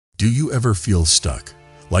Do you ever feel stuck,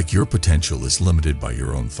 like your potential is limited by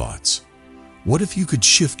your own thoughts? What if you could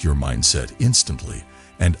shift your mindset instantly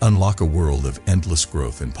and unlock a world of endless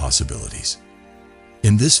growth and possibilities?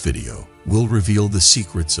 In this video, we'll reveal the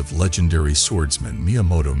secrets of legendary swordsman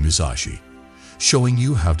Miyamoto Musashi, showing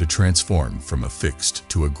you how to transform from a fixed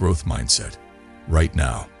to a growth mindset right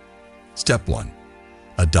now. Step 1.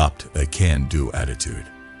 Adopt a can-do attitude.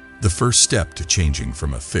 The first step to changing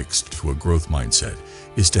from a fixed to a growth mindset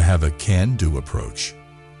is to have a can-do approach.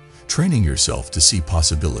 Training yourself to see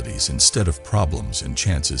possibilities instead of problems and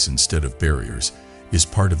chances instead of barriers is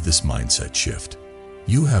part of this mindset shift.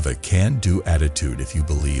 You have a can-do attitude if you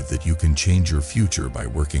believe that you can change your future by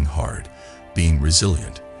working hard, being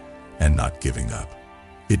resilient, and not giving up.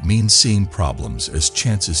 It means seeing problems as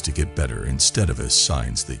chances to get better instead of as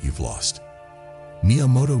signs that you've lost.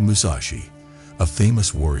 Miyamoto Musashi, a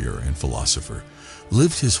famous warrior and philosopher,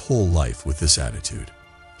 lived his whole life with this attitude.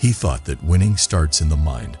 He thought that winning starts in the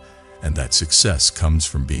mind and that success comes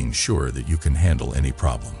from being sure that you can handle any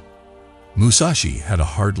problem. Musashi had a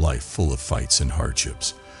hard life full of fights and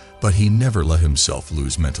hardships, but he never let himself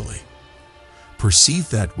lose mentally. Perceive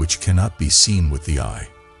that which cannot be seen with the eye,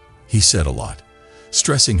 he said a lot,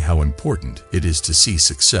 stressing how important it is to see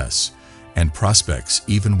success and prospects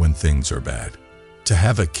even when things are bad. To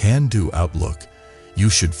have a can-do outlook, you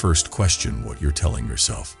should first question what you're telling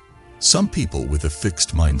yourself. Some people with a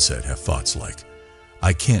fixed mindset have thoughts like,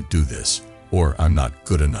 "I can't do this," or "I'm not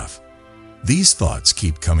good enough." These thoughts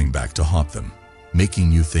keep coming back to haunt them,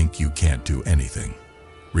 making you think you can't do anything.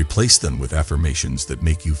 Replace them with affirmations that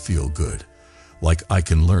make you feel good, like "I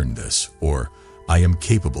can learn this," or "I am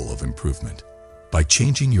capable of improvement." By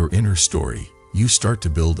changing your inner story, you start to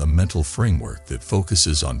build a mental framework that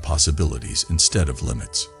focuses on possibilities instead of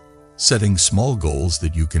limits. Setting small goals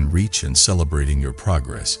that you can reach and celebrating your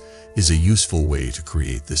progress is a useful way to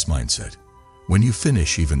create this mindset. When you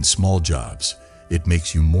finish even small jobs, it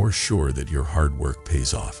makes you more sure that your hard work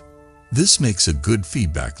pays off. This makes a good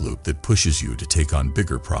feedback loop that pushes you to take on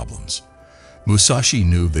bigger problems. Musashi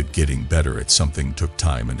knew that getting better at something took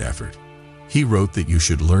time and effort. He wrote that you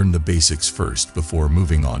should learn the basics first before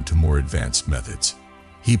moving on to more advanced methods.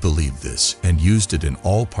 He believed this and used it in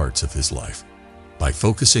all parts of his life. By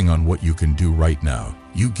focusing on what you can do right now,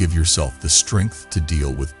 you give yourself the strength to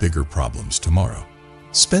deal with bigger problems tomorrow.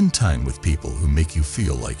 Spend time with people who make you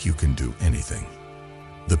feel like you can do anything.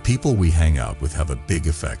 The people we hang out with have a big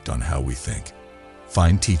effect on how we think.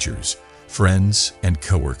 Find teachers, friends, and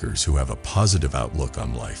coworkers who have a positive outlook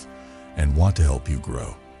on life and want to help you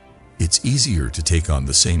grow. It's easier to take on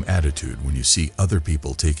the same attitude when you see other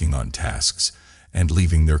people taking on tasks and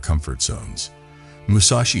leaving their comfort zones.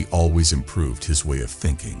 Musashi always improved his way of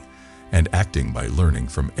thinking and acting by learning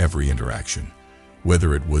from every interaction,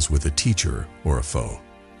 whether it was with a teacher or a foe.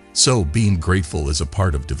 So, being grateful is a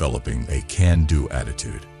part of developing a can-do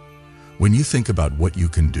attitude. When you think about what you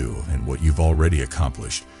can do and what you've already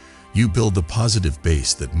accomplished, you build the positive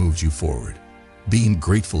base that moves you forward. Being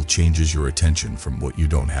grateful changes your attention from what you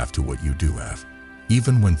don't have to what you do have.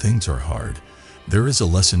 Even when things are hard, there is a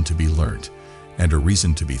lesson to be learned and a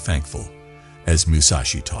reason to be thankful, as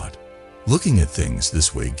Musashi taught. Looking at things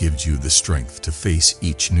this way gives you the strength to face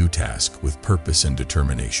each new task with purpose and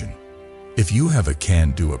determination. If you have a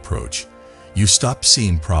can-do approach, you stop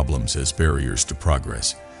seeing problems as barriers to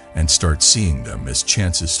progress and start seeing them as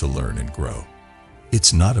chances to learn and grow.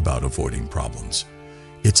 It's not about avoiding problems.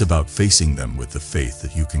 It's about facing them with the faith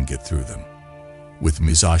that you can get through them. With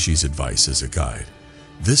Musashi's advice as a guide,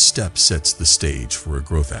 this step sets the stage for a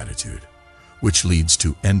growth attitude, which leads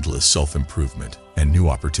to endless self-improvement and new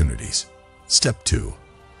opportunities. Step 2.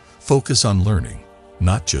 Focus on learning,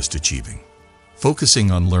 not just achieving.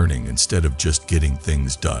 Focusing on learning instead of just getting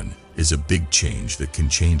things done is a big change that can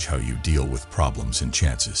change how you deal with problems and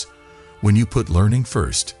chances. When you put learning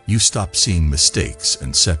first, you stop seeing mistakes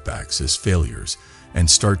and setbacks as failures and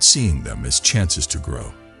start seeing them as chances to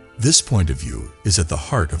grow. This point of view is at the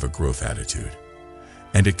heart of a growth attitude,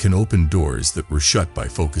 and it can open doors that were shut by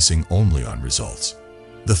focusing only on results.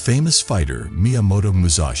 The famous fighter Miyamoto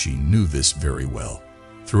Musashi knew this very well.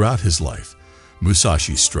 Throughout his life,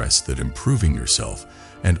 Musashi stressed that improving yourself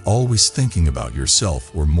and always thinking about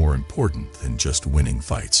yourself were more important than just winning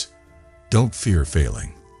fights. "Don't fear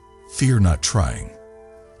failing. Fear not trying,"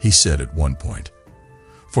 he said at one point.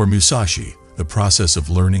 For Musashi, the process of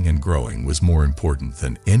learning and growing was more important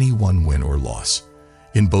than any one win or loss.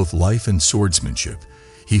 In both life and swordsmanship,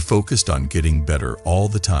 he focused on getting better all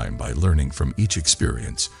the time by learning from each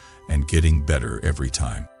experience and getting better every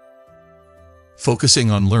time. Focusing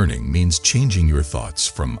on learning means changing your thoughts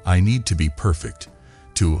from "I need to be perfect"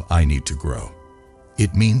 to "I need to grow."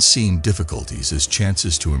 It means seeing difficulties as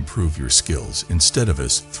chances to improve your skills instead of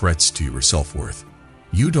as threats to your self-worth.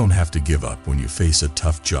 You don't have to give up when you face a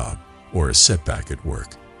tough job or a setback at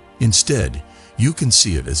work. Instead, you can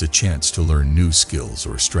see it as a chance to learn new skills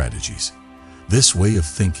or strategies. This way of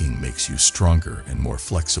thinking makes you stronger and more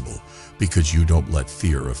flexible because you don't let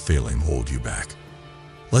fear of failing hold you back.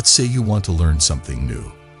 Let's say you want to learn something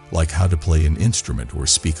new, like how to play an instrument or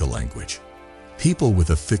speak a language. People with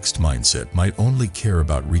a fixed mindset might only care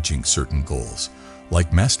about reaching certain goals,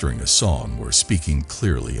 like mastering a song or speaking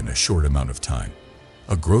clearly in a short amount of time.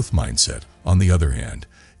 A growth mindset, on the other hand,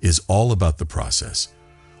 is all about the process,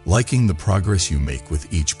 liking the progress you make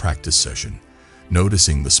with each practice session,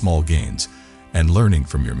 noticing the small gains, and learning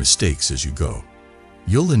from your mistakes as you go.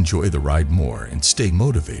 You'll enjoy the ride more and stay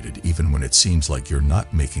motivated even when it seems like you're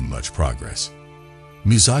not making much progress.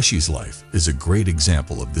 Musashi's life is a great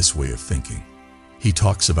example of this way of thinking. He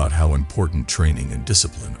talks about how important training and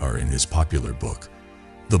discipline are in his popular book,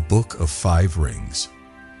 The Book of Five Rings.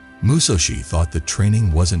 Musashi thought that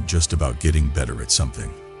training wasn't just about getting better at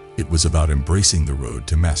something. It was about embracing the road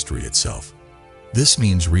to mastery itself. This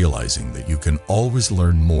means realizing that you can always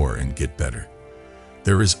learn more and get better.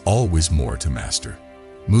 There is always more to master.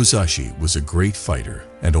 Musashi was a great fighter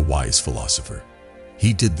and a wise philosopher.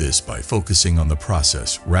 He did this by focusing on the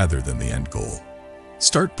process rather than the end goal.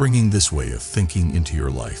 Start bringing this way of thinking into your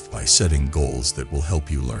life by setting goals that will help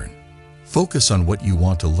you learn. Focus on what you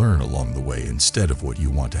want to learn along the way instead of what you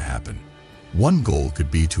want to happen. One goal could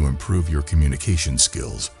be to improve your communication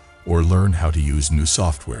skills or learn how to use new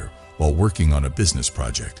software while working on a business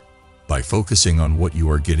project. By focusing on what you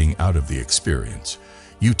are getting out of the experience,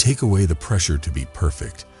 you take away the pressure to be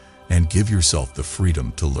perfect and give yourself the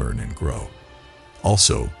freedom to learn and grow.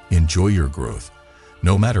 Also, enjoy your growth,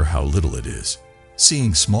 no matter how little it is.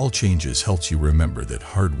 Seeing small changes helps you remember that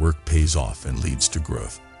hard work pays off and leads to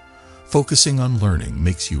growth. Focusing on learning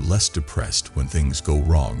makes you less depressed when things go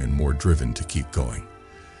wrong and more driven to keep going.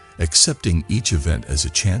 Accepting each event as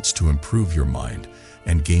a chance to improve your mind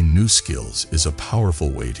and gain new skills is a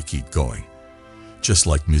powerful way to keep going, just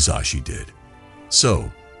like Musashi did.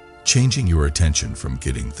 So, changing your attention from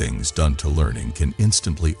getting things done to learning can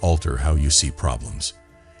instantly alter how you see problems.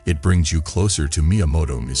 It brings you closer to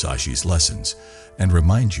Miyamoto Musashi's lessons and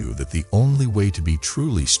reminds you that the only way to be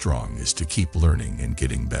truly strong is to keep learning and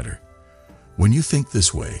getting better. When you think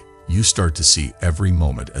this way, you start to see every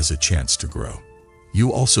moment as a chance to grow.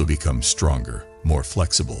 You also become stronger, more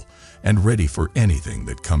flexible, and ready for anything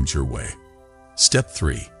that comes your way. Step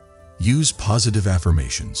 3. Use positive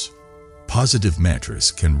affirmations. Positive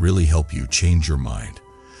mantras can really help you change your mind,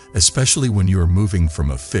 especially when you are moving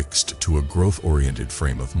from a fixed to a growth-oriented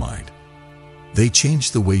frame of mind. They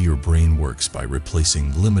change the way your brain works by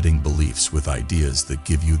replacing limiting beliefs with ideas that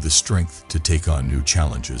give you the strength to take on new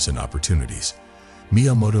challenges and opportunities.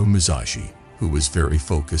 Miyamoto Musashi, who was very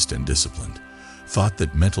focused and disciplined, thought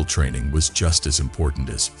that mental training was just as important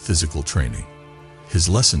as physical training. His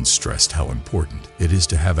lessons stressed how important it is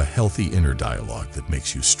to have a healthy inner dialogue that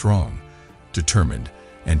makes you strong, determined,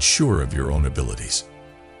 and sure of your own abilities.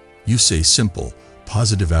 You say simple,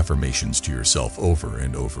 positive affirmations to yourself over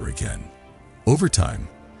and over again. Over time,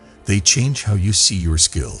 they change how you see your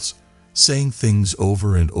skills. Saying things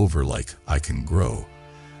over and over like, "I can grow,"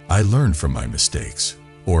 "I learn from my mistakes,"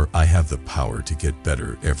 or "I have the power to get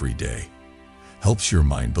better every day," helps your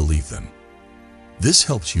mind believe them. This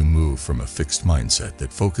helps you move from a fixed mindset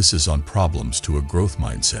that focuses on problems to a growth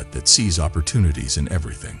mindset that sees opportunities in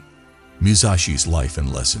everything. Musashi's life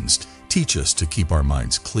and lessons teach us to keep our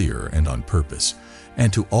minds clear and on purpose,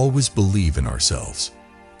 and to always believe in ourselves.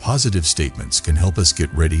 Positive statements can help us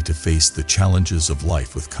get ready to face the challenges of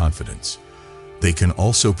life with confidence. They can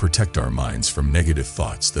also protect our minds from negative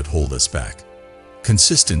thoughts that hold us back.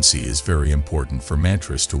 Consistency is very important for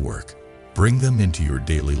mantras to work. Bring them into your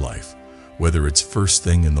daily life, whether it's first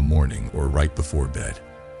thing in the morning or right before bed.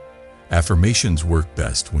 Affirmations work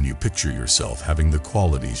best when you picture yourself having the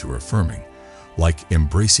qualities you're affirming, like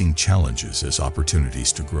embracing challenges as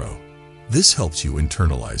opportunities to grow. This helps you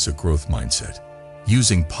internalize a growth mindset.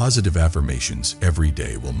 Using positive affirmations every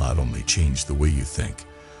day will not only change the way you think,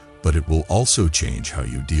 but it will also change how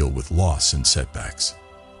you deal with loss and setbacks.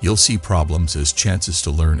 You'll see problems as chances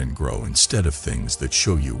to learn and grow instead of things that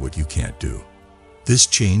show you what you can't do. This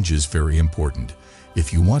change is very important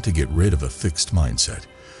if you want to get rid of a fixed mindset,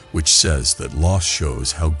 which says that loss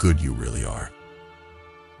shows how good you really are.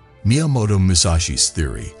 Miyamoto Musashi's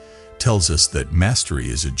theory tells us that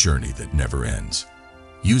mastery is a journey that never ends.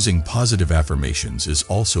 Using positive affirmations is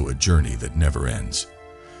also a journey that never ends.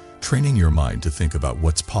 Training your mind to think about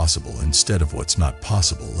what's possible instead of what's not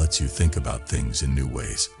possible lets you think about things in new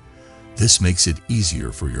ways. This makes it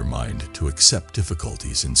easier for your mind to accept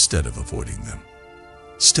difficulties instead of avoiding them.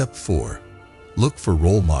 Step 4. Look for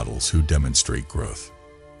role models who demonstrate growth.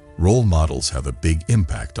 Role models have a big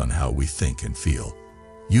impact on how we think and feel.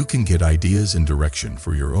 You can get ideas and direction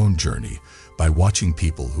for your own journey by watching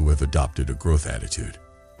people who have adopted a growth attitude.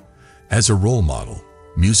 As a role model,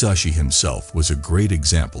 Musashi himself was a great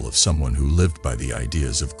example of someone who lived by the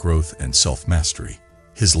ideas of growth and self-mastery.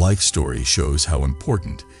 His life story shows how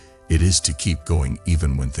important it is to keep going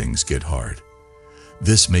even when things get hard.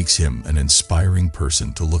 This makes him an inspiring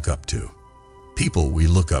person to look up to. People we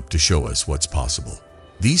look up to show us what's possible.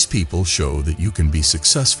 These people show that you can be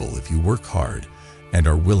successful if you work hard and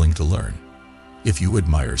are willing to learn. If you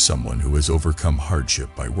admire someone who has overcome hardship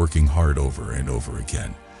by working hard over and over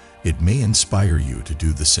again, it may inspire you to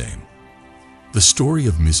do the same. The story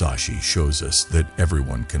of Musashi shows us that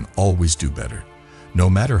everyone can always do better, no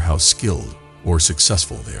matter how skilled or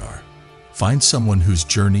successful they are. Find someone whose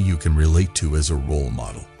journey you can relate to as a role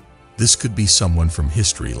model. This could be someone from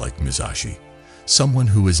history like Musashi, someone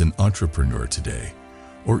who is an entrepreneur today,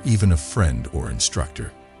 or even a friend or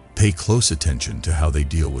instructor. Pay close attention to how they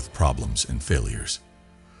deal with problems and failures.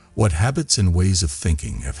 What habits and ways of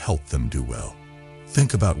thinking have helped them do well?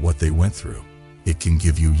 Think about what they went through. It can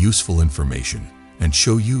give you useful information and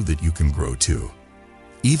show you that you can grow too.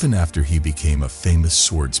 Even after he became a famous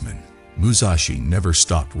swordsman, Musashi never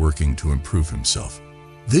stopped working to improve himself.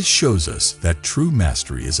 This shows us that true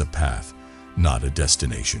mastery is a path, not a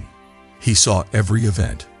destination. He saw every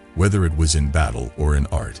event, whether it was in battle or in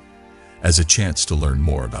art, as a chance to learn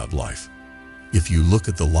more about life. If you look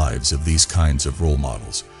at the lives of these kinds of role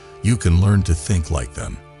models, you can learn to think like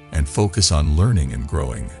them and focus on learning and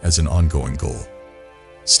growing as an ongoing goal.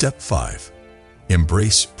 Step 5.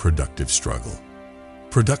 Embrace productive struggle.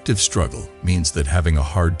 Productive struggle means that having a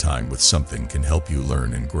hard time with something can help you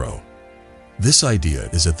learn and grow. This idea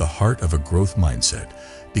is at the heart of a growth mindset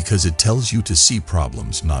because it tells you to see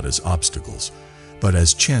problems not as obstacles, but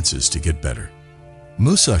as chances to get better.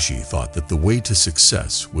 Musashi thought that the way to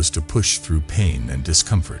success was to push through pain and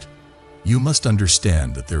discomfort. You must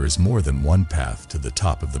understand that there is more than one path to the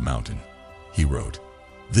top of the mountain, he wrote.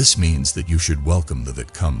 This means that you should welcome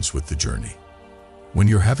that comes with the journey. When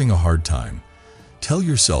you're having a hard time, tell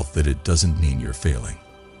yourself that it doesn't mean you're failing.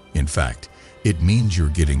 In fact, it means you're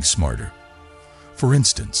getting smarter. For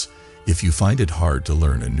instance, if you find it hard to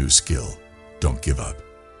learn a new skill, don't give up.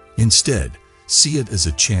 Instead, see it as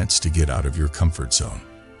a chance to get out of your comfort zone.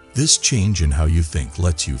 This change in how you think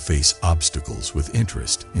lets you face obstacles with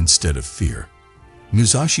interest instead of fear.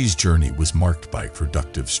 Musashi's journey was marked by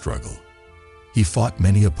productive struggle. He fought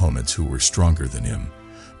many opponents who were stronger than him,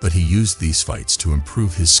 but he used these fights to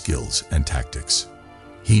improve his skills and tactics.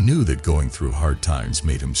 He knew that going through hard times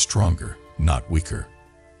made him stronger, not weaker.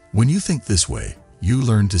 When you think this way, you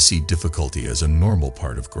learn to see difficulty as a normal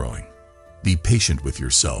part of growing. Be patient with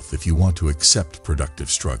yourself if you want to accept productive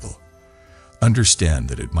struggle. Understand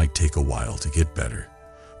that it might take a while to get better,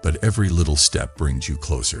 but every little step brings you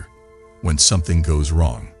closer. When something goes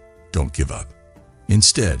wrong, don't give up.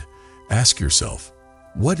 Instead, ask yourself,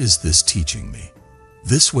 what is this teaching me?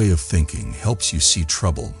 This way of thinking helps you see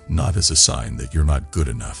trouble not as a sign that you're not good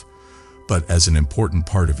enough, but as an important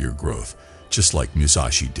part of your growth, just like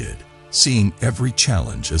Musashi did, seeing every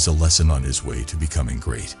challenge as a lesson on his way to becoming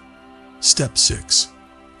great. Step 6.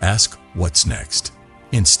 Ask what's next,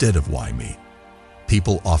 instead of why me.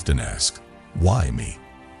 People often ask, why me?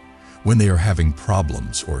 When they are having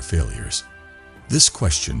problems or failures. This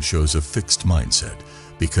question shows a fixed mindset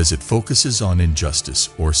because it focuses on injustice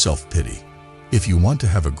or self-pity. If you want to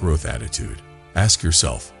have a growth attitude, ask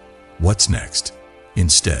yourself, what's next?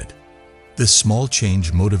 Instead, this small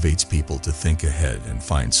change motivates people to think ahead and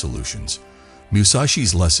find solutions.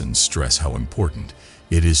 Musashi's lessons stress how important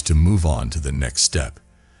it is to move on to the next step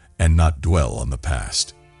and not dwell on the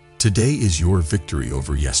past. Today is your victory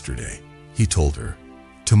over yesterday, he told her.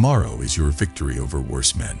 Tomorrow is your victory over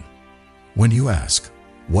worse men. When you ask,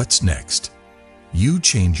 what's next? You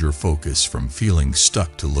change your focus from feeling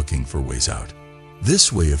stuck to looking for ways out.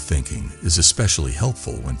 This way of thinking is especially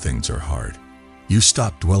helpful when things are hard. You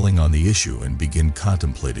stop dwelling on the issue and begin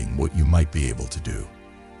contemplating what you might be able to do.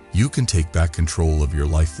 You can take back control of your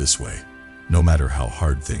life this way, no matter how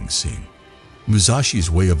hard things seem.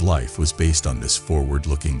 Musashi's way of life was based on this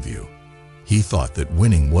forward-looking view. He thought that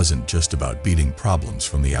winning wasn't just about beating problems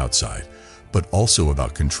from the outside, but also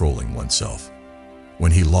about controlling oneself.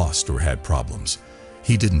 When he lost or had problems,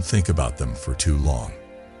 he didn't think about them for too long.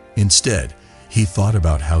 Instead, He thought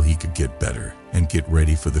about how he could get better and get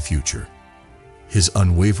ready for the future. His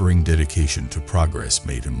unwavering dedication to progress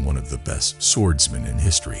made him one of the best swordsmen in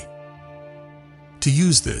history. To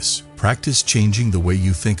use this, practice changing the way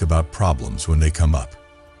you think about problems when they come up.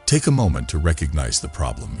 Take a moment to recognize the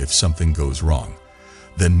problem if something goes wrong,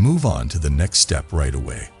 then move on to the next step right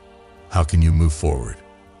away. How can you move forward?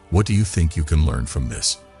 What do you think you can learn from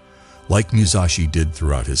this? Like Musashi did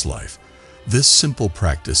throughout his life, this simple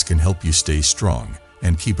practice can help you stay strong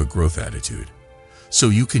and keep a growth attitude, so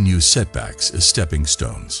you can use setbacks as stepping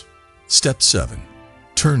stones. Step 7.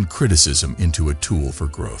 Turn criticism into a tool for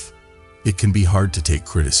growth. It can be hard to take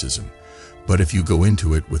criticism, but if you go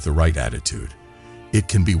into it with the right attitude, it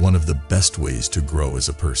can be one of the best ways to grow as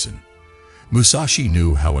a person. Musashi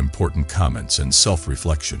knew how important comments and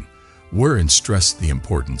self-reflection were and stressed the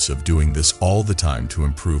importance of doing this all the time to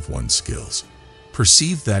improve one's skills.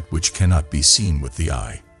 Perceive that which cannot be seen with the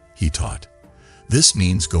eye, he taught. This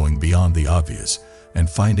means going beyond the obvious and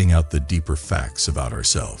finding out the deeper facts about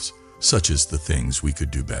ourselves, such as the things we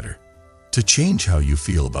could do better. To change how you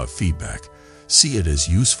feel about feedback, see it as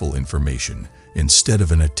useful information instead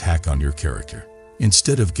of an attack on your character.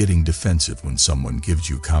 Instead of getting defensive when someone gives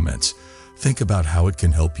you comments, think about how it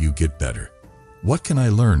can help you get better. What can I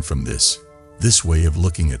learn from this? This way of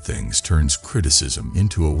looking at things turns criticism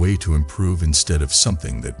into a way to improve instead of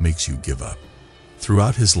something that makes you give up.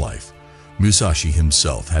 Throughout his life, Musashi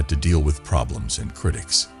himself had to deal with problems and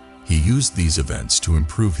critics. He used these events to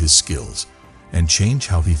improve his skills and change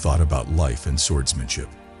how he thought about life and swordsmanship.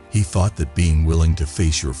 He thought that being willing to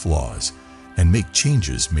face your flaws and make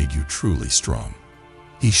changes made you truly strong.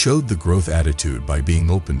 He showed the growth attitude by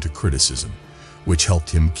being open to criticism, which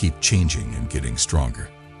helped him keep changing and getting stronger.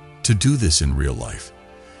 To do this in real life,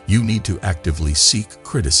 you need to actively seek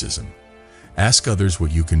criticism. Ask others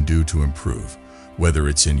what you can do to improve, whether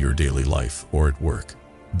it's in your daily life or at work.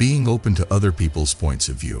 Being open to other people's points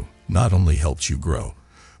of view not only helps you grow,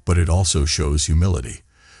 but it also shows humility,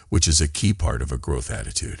 which is a key part of a growth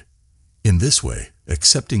attitude. In this way,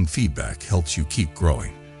 accepting feedback helps you keep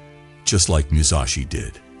growing, just like Musashi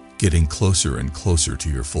did, getting closer and closer to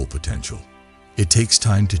your full potential. It takes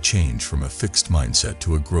time to change from a fixed mindset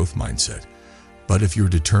to a growth mindset, but if you're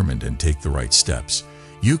determined and take the right steps,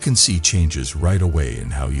 you can see changes right away in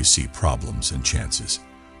how you see problems and chances.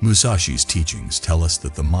 Musashi's teachings tell us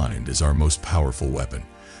that the mind is our most powerful weapon,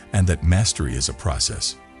 and that mastery is a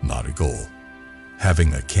process, not a goal.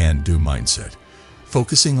 Having a can-do mindset,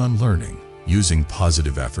 focusing on learning, using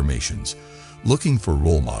positive affirmations, looking for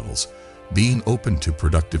role models, being open to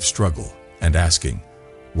productive struggle, and asking,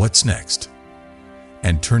 "What's next?"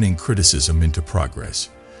 and turning criticism into progress,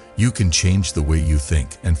 you can change the way you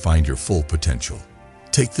think and find your full potential.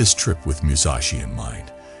 Take this trip with Musashi in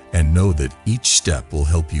mind, and know that each step will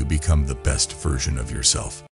help you become the best version of yourself.